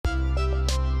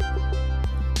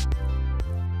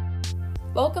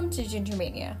Welcome to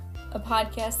Gingermania, a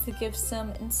podcast that gives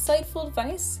some insightful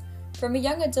advice from a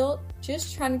young adult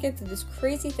just trying to get through this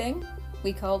crazy thing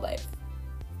we call life.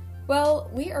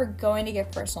 Well, we are going to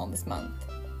get personal this month.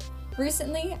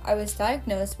 Recently, I was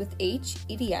diagnosed with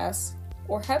HEDS,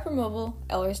 or hypermobile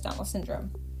Ehlers-Danlos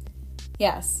syndrome.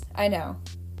 Yes, I know,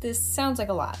 this sounds like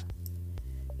a lot.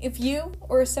 If you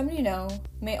or someone you know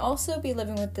may also be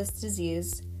living with this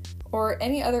disease, or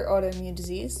any other autoimmune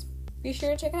disease, be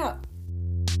sure to check it out.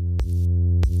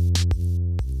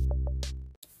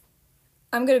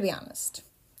 I'm going to be honest.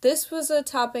 This was a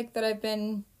topic that I've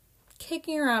been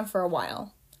kicking around for a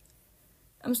while.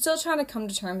 I'm still trying to come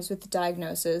to terms with the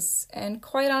diagnosis, and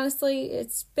quite honestly,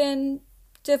 it's been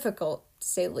difficult, to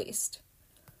say the least.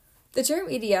 The term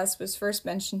EDS was first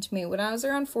mentioned to me when I was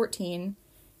around 14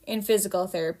 in physical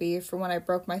therapy for when I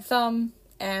broke my thumb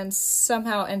and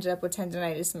somehow ended up with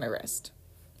tendonitis in my wrist.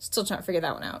 Still trying to figure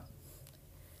that one out.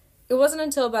 It wasn't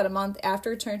until about a month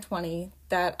after I turned 20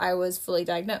 that I was fully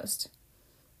diagnosed.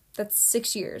 That's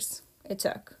 6 years it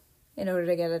took in order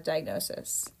to get a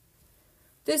diagnosis.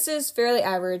 This is fairly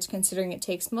average considering it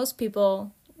takes most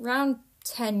people around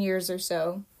 10 years or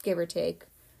so, give or take,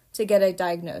 to get a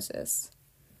diagnosis.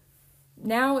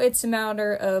 Now it's a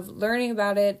matter of learning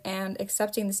about it and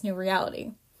accepting this new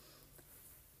reality.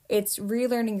 It's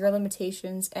relearning your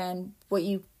limitations and what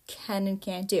you can and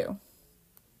can't do.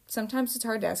 Sometimes it's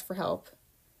hard to ask for help,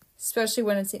 especially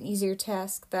when it's an easier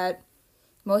task that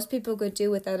most people could do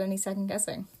without any second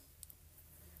guessing.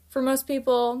 For most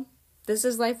people, this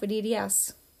is life with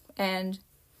EDS and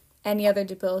any other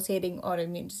debilitating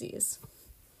autoimmune disease.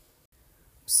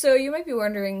 So you might be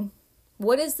wondering,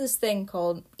 what is this thing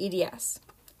called EDS?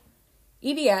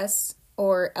 EDS,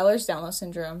 or Ehlers-Danlos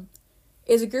syndrome,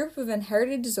 is a group of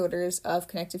inherited disorders of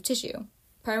connective tissue,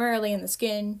 primarily in the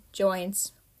skin,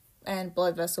 joints, and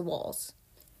blood vessel walls.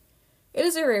 It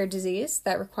is a rare disease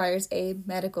that requires a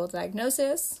medical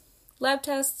diagnosis, lab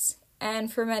tests,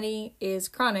 and for many is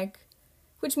chronic,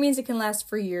 which means it can last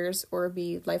for years or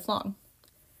be lifelong.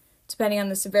 Depending on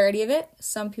the severity of it,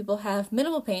 some people have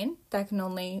minimal pain that can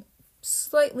only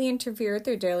slightly interfere with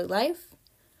their daily life,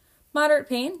 moderate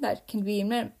pain that can be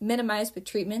minimized with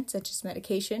treatment such as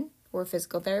medication or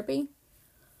physical therapy,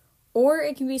 or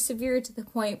it can be severe to the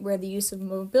point where the use of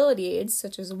mobility aids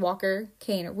such as a walker,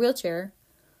 cane, or wheelchair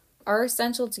are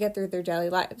essential to get through their daily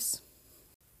lives.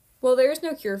 While there is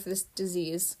no cure for this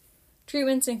disease,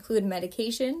 treatments include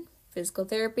medication, physical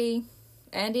therapy,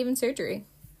 and even surgery.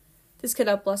 This could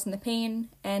help lessen the pain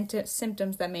and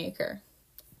symptoms that may occur.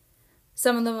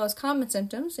 Some of the most common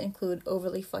symptoms include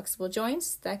overly flexible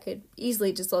joints that could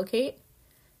easily dislocate,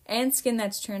 and skin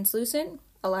that's translucent,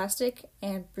 elastic,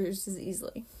 and bruises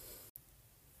easily.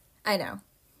 I know,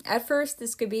 at first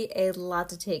this could be a lot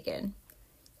to take in,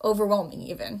 overwhelming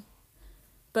even.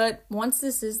 But once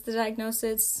this is the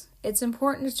diagnosis, it's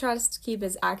important to try to keep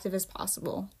as active as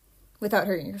possible, without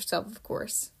hurting yourself, of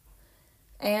course.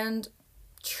 And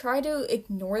try to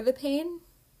ignore the pain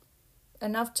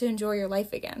enough to enjoy your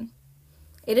life again.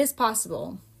 It is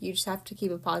possible, you just have to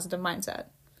keep a positive mindset.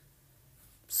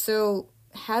 So,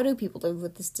 how do people live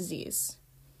with this disease?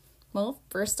 Well,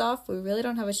 first off, we really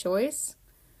don't have a choice.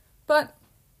 But,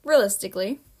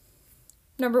 realistically,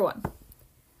 number 1,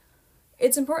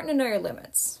 it's important to know your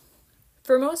limits.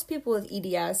 For most people with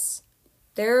EDS,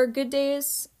 there are good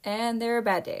days and there are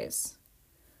bad days.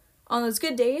 On those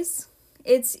good days,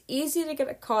 it's easy to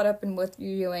get caught up in what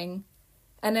you're doing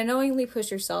and unknowingly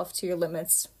push yourself to your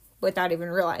limits without even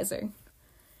realizing.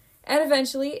 And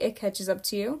eventually, it catches up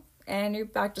to you and you're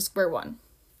back to square one,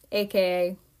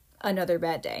 aka another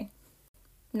bad day.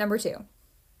 Number 2.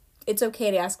 It's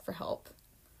okay to ask for help.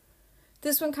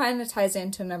 This one kind of ties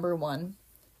into number 1,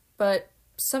 but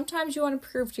sometimes you want to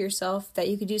prove to yourself that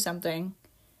you could do something,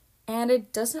 and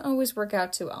it doesn't always work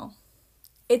out too well.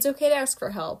 It's okay to ask for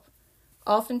help.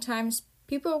 Oftentimes,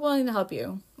 people are willing to help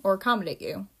you or accommodate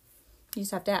you. You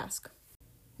just have to ask.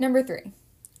 Number 3.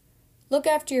 Look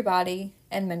after your body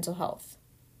and mental health.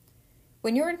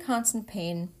 When you're in constant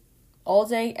pain, all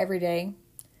day, every day,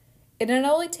 it not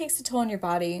only takes a toll on your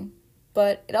body,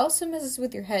 but it also messes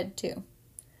with your head too.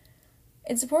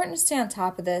 It's important to stay on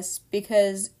top of this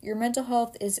because your mental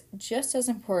health is just as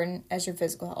important as your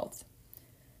physical health.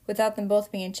 Without them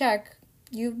both being in check,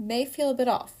 you may feel a bit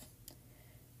off.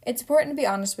 It's important to be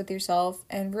honest with yourself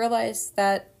and realize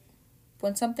that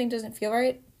when something doesn't feel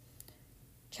right,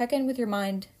 check in with your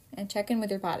mind and check in with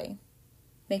your body.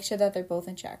 Make sure that they're both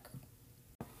in check.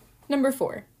 Number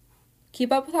 4,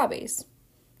 keep up with hobbies,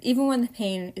 even when the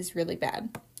pain is really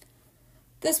bad.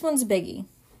 This one's a biggie.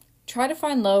 Try to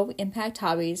find low-impact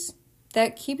hobbies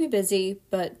that keep you busy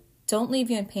but don't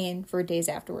leave you in pain for days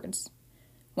afterwards.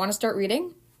 Want to start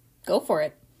reading? Go for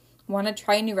it. Want to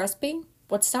try a new recipe?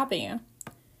 What's stopping you?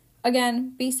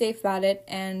 Again, be safe about it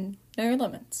and know your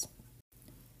limits.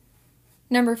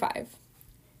 Number 5,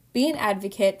 be an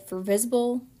advocate for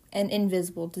visible and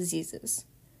invisible diseases.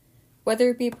 Whether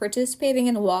it be participating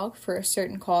in a walk for a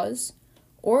certain cause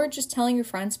or just telling your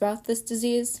friends about this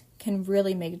disease can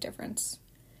really make a difference.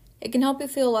 It can help you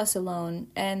feel less alone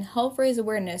and help raise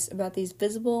awareness about these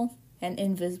visible and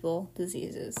invisible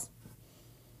diseases.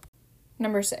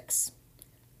 Number 6,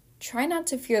 try not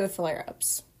to fear the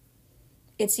flare-ups.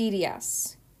 It's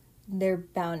EDS. They're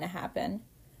bound to happen.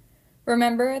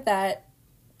 Remember that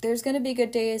there's going to be good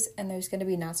days and there's going to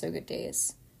be not so good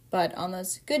days. But on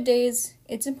those good days,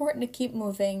 it's important to keep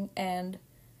moving and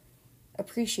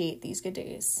appreciate these good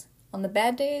days. On the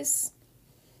bad days,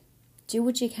 do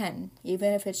what you can,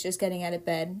 even if it's just getting out of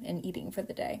bed and eating for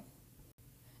the day.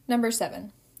 Number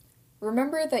 7,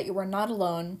 remember that you are not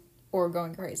alone or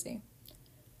going crazy.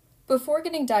 Before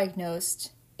getting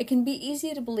diagnosed, it can be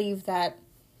easy to believe that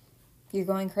you're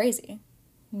going crazy.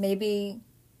 Maybe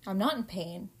I'm not in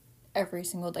pain every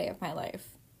single day of my life.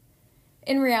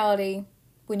 In reality,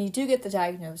 when you do get the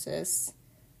diagnosis,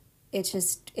 it's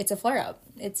a flare-up.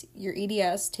 It's your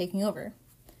EDS taking over.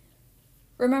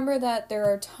 Remember that there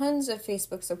are tons of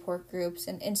Facebook support groups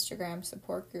and Instagram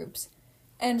support groups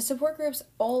and support groups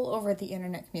all over the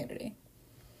internet community.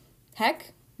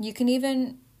 Heck, you can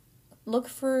even look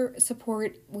for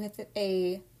support with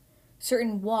a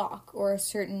certain walk or a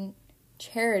certain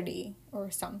charity or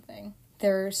something.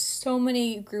 There are so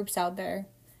many groups out there.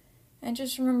 And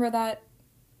just remember that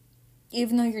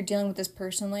even though you're dealing with this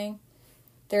personally,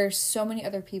 there are so many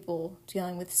other people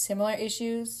dealing with similar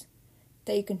issues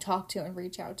that you can talk to and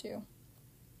reach out to.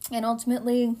 And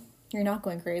ultimately, you're not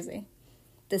going crazy.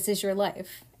 This is your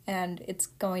life, and it's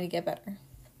going to get better.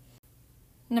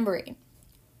 Number 8,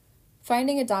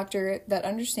 finding a doctor that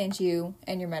understands you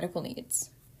and your medical needs.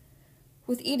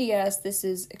 With EDS, this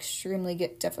is extremely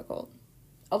difficult.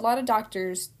 A lot of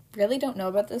doctors really don't know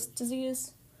about this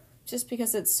disease just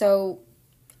because it's so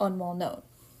unwell known.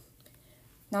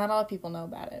 Not a lot of people know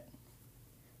about it.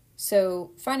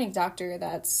 So finding a doctor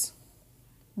that's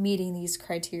meeting these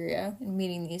criteria and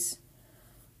meeting these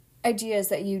ideas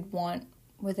that you'd want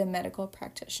with a medical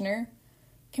practitioner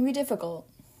can be difficult.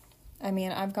 I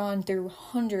mean, I've gone through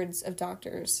hundreds of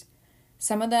doctors.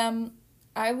 Some of them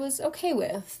I was okay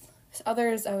with.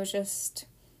 Others I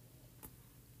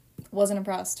wasn't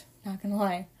impressed, not gonna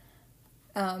lie.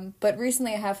 But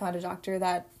recently I have found a doctor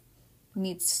that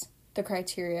meets the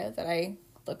criteria that I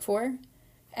look for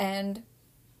and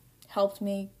helped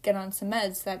me get on some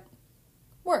meds that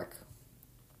work.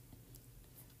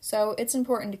 So it's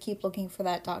important to keep looking for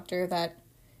that doctor that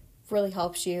really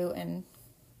helps you and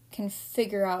can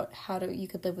figure out how you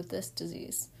could live with this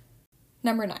disease.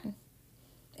 Number 9,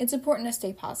 it's important to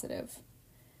stay positive.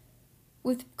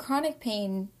 With chronic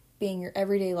pain being your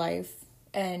everyday life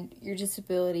and your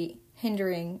disability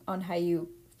hindering on how you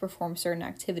perform certain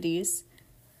activities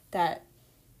that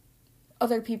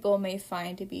other people may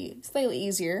find to be slightly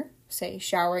easier, say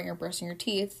showering or brushing your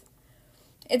teeth,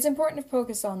 it's important to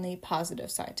focus on the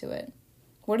positive side to it.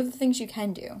 What are the things you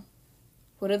can do?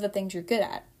 What are the things you're good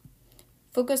at?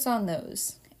 Focus on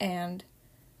those. And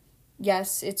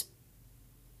yes,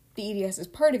 the EDS is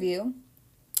part of you,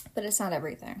 but it's not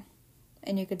everything.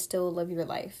 And you could still live your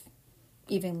life,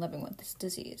 even living with this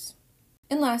disease.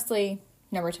 And lastly,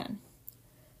 number 10.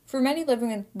 For many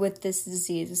living with this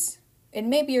disease, it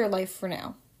may be your life for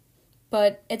now.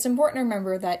 But it's important to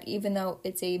remember that even though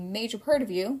it's a major part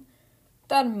of you,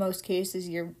 that in most cases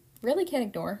you really can't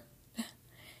ignore,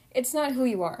 it's not who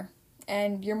you are,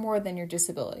 and you're more than your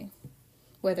disability,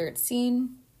 whether it's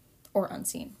seen or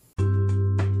unseen.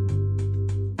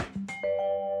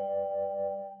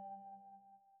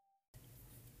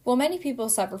 While many people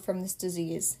suffer from this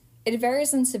disease, it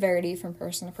varies in severity from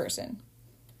person to person.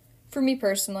 For me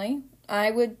personally,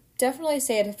 I would definitely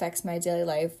say it affects my daily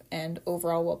life and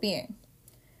overall well-being.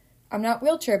 I'm not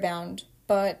wheelchair bound,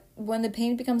 but when the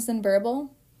pain becomes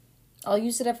unbearable, I'll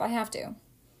use it if I have to.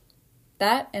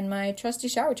 That and my trusty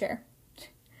shower chair.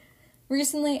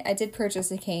 Recently, I did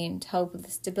purchase a cane to help with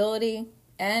stability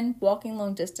and walking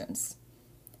long distance.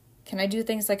 Can I do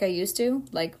things like I used to,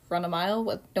 like run a mile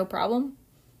with no problem?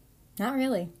 Not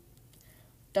really.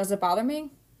 Does it bother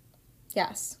me?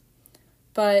 Yes.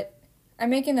 But I'm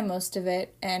making the most of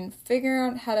it and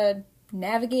figuring out how to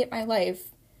navigate my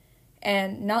life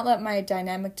and not let my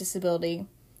dynamic disability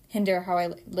hinder how I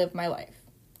live my life.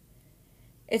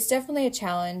 It's definitely a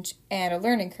challenge and a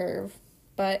learning curve,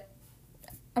 but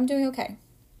I'm doing okay.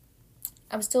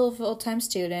 I'm still a full-time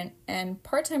student and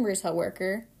part-time retail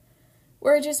worker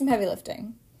where I do some heavy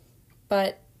lifting.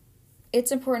 But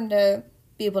it's important to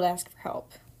be able to ask for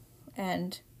help.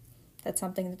 And that's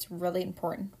something that's really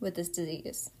important with this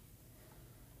disease.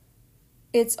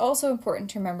 It's also important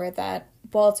to remember that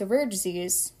while it's a rare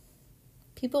disease,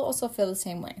 people also feel the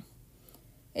same way.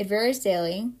 It varies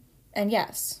daily, and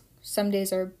yes, some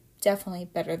days are definitely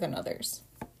better than others.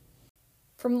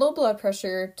 From low blood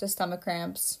pressure to stomach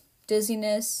cramps,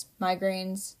 dizziness,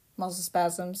 migraines, muscle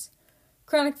spasms,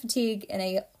 chronic fatigue, and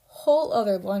a whole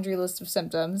other laundry list of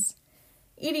symptoms,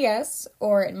 EDS,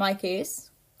 or in my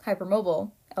case,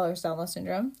 hypermobile Ehlers-Danlos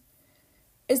syndrome,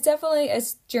 is definitely a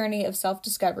journey of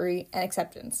self-discovery and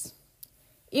acceptance.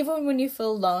 Even when you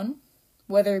feel alone,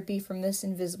 whether it be from this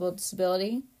invisible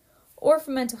disability or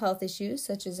from mental health issues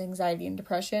such as anxiety and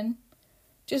depression,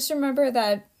 just remember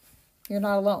that you're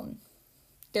not alone.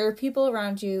 There are people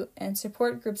around you and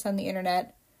support groups on the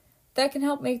internet that can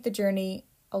help make the journey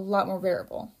a lot more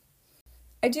bearable.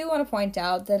 I do want to point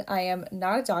out that I am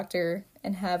not a doctor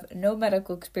and have no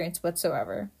medical experience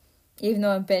whatsoever, even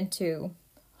though I've been to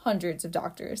hundreds of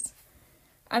doctors.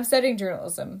 I'm studying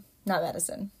journalism, not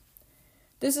medicine.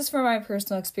 This is from my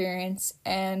personal experience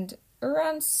and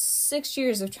around 6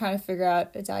 years of trying to figure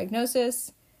out a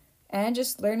diagnosis and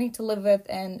just learning to live with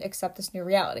and accept this new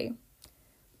reality.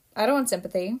 I don't want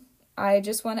sympathy. I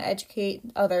just want to educate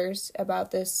others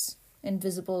about this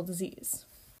invisible disease.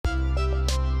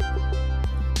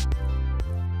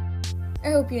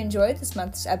 I hope you enjoyed this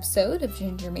month's episode of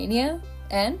Gingermania,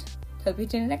 and hope you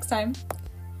tune in next time.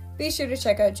 Be sure to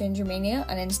check out Gingermania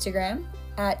on Instagram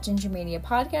at Gingermania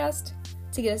Podcast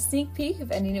to get a sneak peek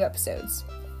of any new episodes.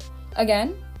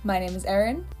 Again, my name is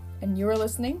Erin, and you are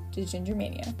listening to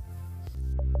Gingermania.